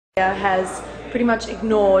has pretty much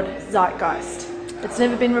ignored Zeitgeist. It's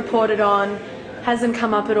never been reported on, hasn't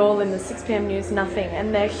come up at all in the 6 p.m. news, nothing.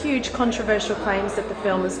 And they're huge controversial claims that the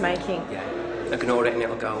film is making. Yeah, ignore it and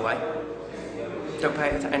it'll go away. Don't pay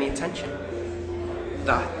it any attention.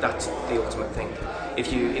 That's the ultimate thing.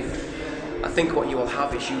 I think what you will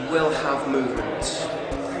have is you will have movements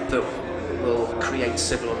that will create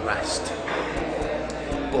civil unrest,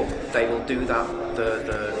 but they will do that.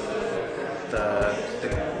 The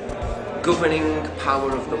governing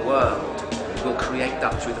power of the world will create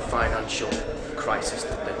that through the financial crisis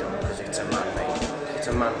that they're doing, because it's a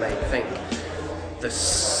man-made thing. The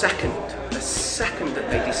second that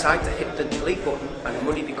they decide to hit the delete button and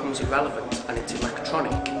money becomes irrelevant and it's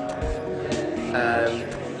electronic,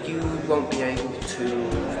 you won't be able to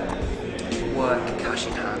work cash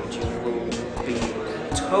in hand. You will be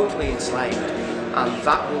totally enslaved, and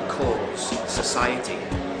that will cause society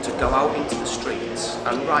to go out into the streets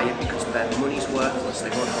and riot because their money's worthless, they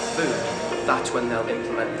won't have food. That's when they'll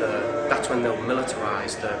that's when they'll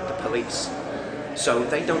militarise the police. So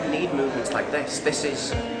they don't need movements like this. This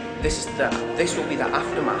will be the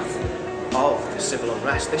aftermath of the civil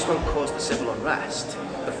unrest. This won't cause the civil unrest.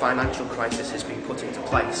 The financial crisis has been put into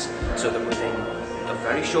place so that within a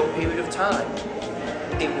very short period of time,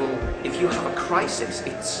 it will, if you have a crisis,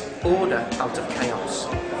 it's order out of chaos.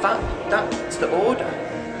 That's the order.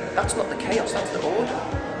 That's not the chaos, that's the order.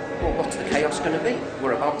 Well, what's the chaos going to be?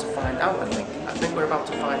 We're about to find out, I think. I think we're about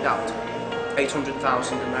to find out.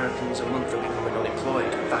 800,000 Americans a month are becoming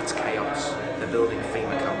unemployed. That's chaos. They're building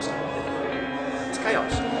FEMA camps. It's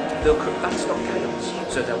chaos. That's not chaos.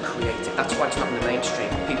 So they'll create it. That's why it's not in the mainstream.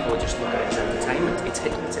 People will just look at it as entertainment. It's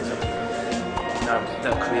hypnotism. No,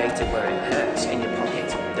 they'll create it where it hurts, in your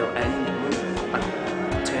pocket. They'll end the move and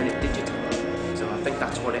turn it digital. So I think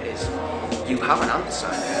that's what it is. You have an answer.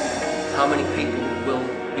 How many people will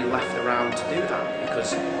be left around to do that?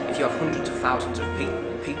 Because if you have hundreds of thousands of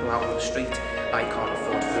people out on the street, I can't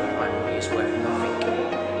afford food, my money is worth nothing.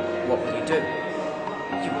 What will you do?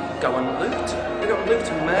 You will go and loot. You go and loot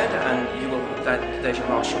and murder, and you will. There's your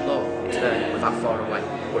martial law. It's there. We're that far away.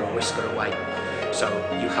 We're a whisker away. So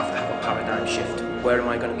you have to have a paradigm shift. Where am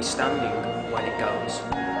I going to be standing when it goes?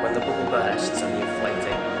 When the bubble bursts and you inflate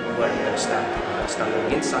it, where am I going to stand? Am I going to stand on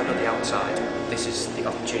the inside or the outside? This is the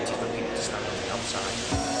opportunity for people to stand on the outside,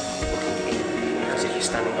 looking in. Because if you're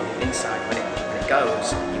standing on the inside, when it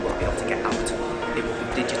goes, you won't be able to get out. It will be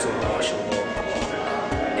digital martial law.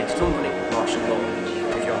 Digital money, martial law.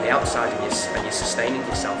 If you're on the outside and you're sustaining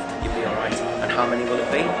yourself, you'll be alright. And how many will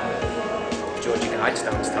it be? Georgia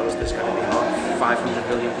Guidestones tell us there's going to be 500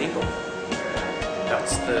 million people.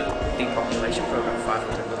 That's the depopulation program,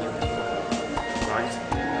 500 million people. Right?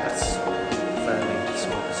 That's a fairly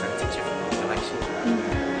small percentage of the population.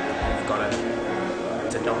 You've got to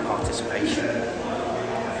non-participation, I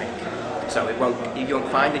think. So you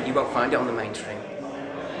won't find it on the mainstream.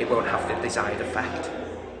 It won't have the desired effect.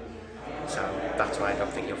 So that's why I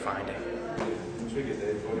don't think you'll find it. Triggered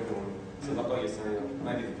there for everyone. So like you're saying,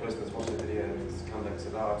 maybe the person that's watched the video has come back and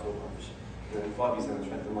said, oh, I talk rubbish. And then 5 years down the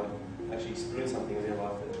track, they might actually experience something in their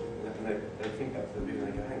life and they think back to the video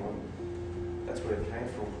and they go, hang on, that's where it came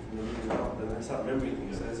from the living up, and they start remembering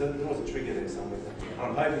things. So there was a trigger there somewhere. And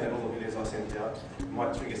I'm hoping that all the videos I sent out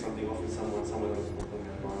might trigger something off in someone somewhere else looking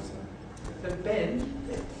at mine. So Ben,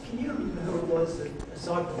 can you remember who it was that,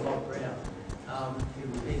 aside from Bob Brown, who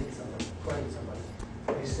repeated somebody, quoted somebody,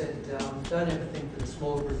 who said, don't ever think that a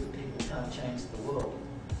small group of people can't change the world,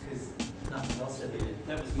 because nothing else ever did.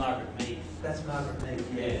 That was Margaret Mead. That's Margaret Mead.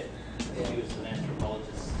 Yeah. She was an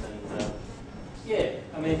anthropologist, and yeah,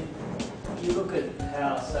 I mean, you look at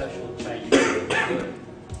how social change work.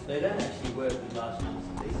 They don't actually work with large numbers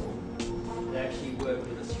of people. They actually work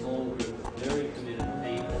with a small group of very committed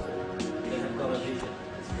people that have got a vision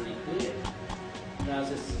that's really clear. And I was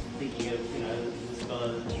just thinking of, this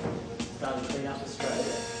fellow that started to clean up Australia,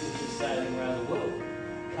 which is sailing around the world.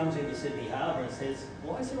 Comes into Sydney Harbour and says,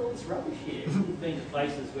 why is there all this rubbish here? We've been to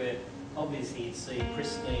places where obviously you'd see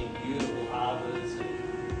pristine, beautiful harbours on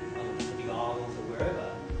the Pacific Islands or wherever.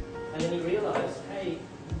 And then you realise, hey,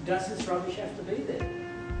 does this rubbish have to be there?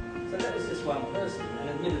 So that was just one person, and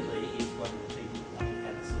admittedly he's one of the people that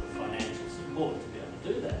had the sort of financial support to be able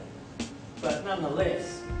to do that. But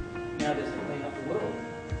nonetheless, now there's a clean up the world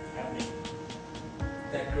happening.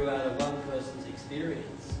 That grew out of one person's experience.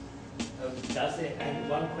 And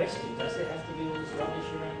one question, does there have to be all this rubbish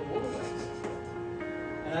around the waterways?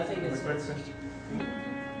 And I think it's... What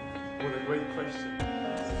a great question.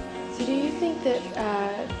 So do you think that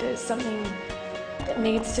there's something that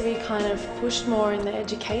needs to be kind of pushed more in the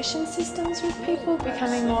education systems with people,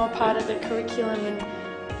 becoming more part of the curriculum and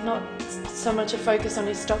not so much a focus on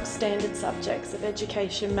your stock standard subjects of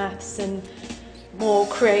education, maths, and more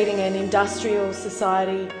creating an industrial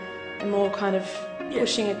society and more kind of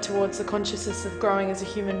pushing it towards the consciousness of growing as a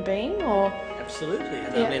human being, or? Absolutely,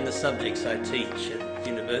 and I mean the subjects I teach at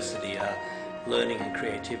university are learning and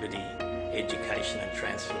creativity, education and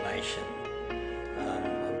transformation.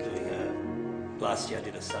 I'm doing last year I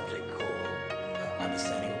did a subject called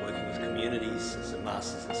Understanding and Working with Communities as a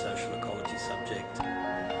Masters in Social Ecology subject.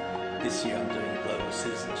 This year I'm doing Global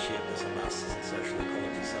Citizenship as a Masters in Social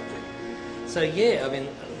Ecology subject. So yeah, I mean,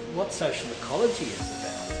 what social ecology is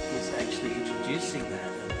about is actually introducing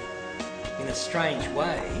that in a strange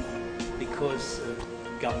way, because of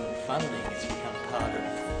government funding, it's become part of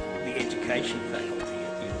the education faculty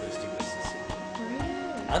at the University of Western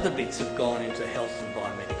Sydney. Other bits have gone into health and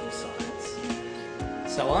biomedical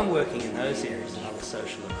science. So I'm working in those areas and other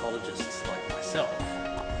social ecologists like myself.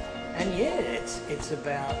 And yeah, it's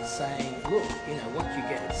about saying, look, you know, what you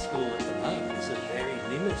get at school at the moment is a very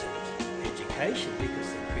limited education because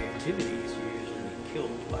the creativity is usually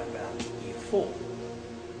killed by about year 4.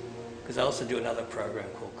 Because I also do another program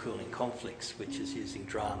called Cooling Conflicts, which is using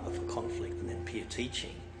drama for conflict and then peer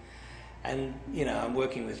teaching. And, you know, I'm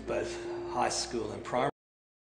working with both high school and primary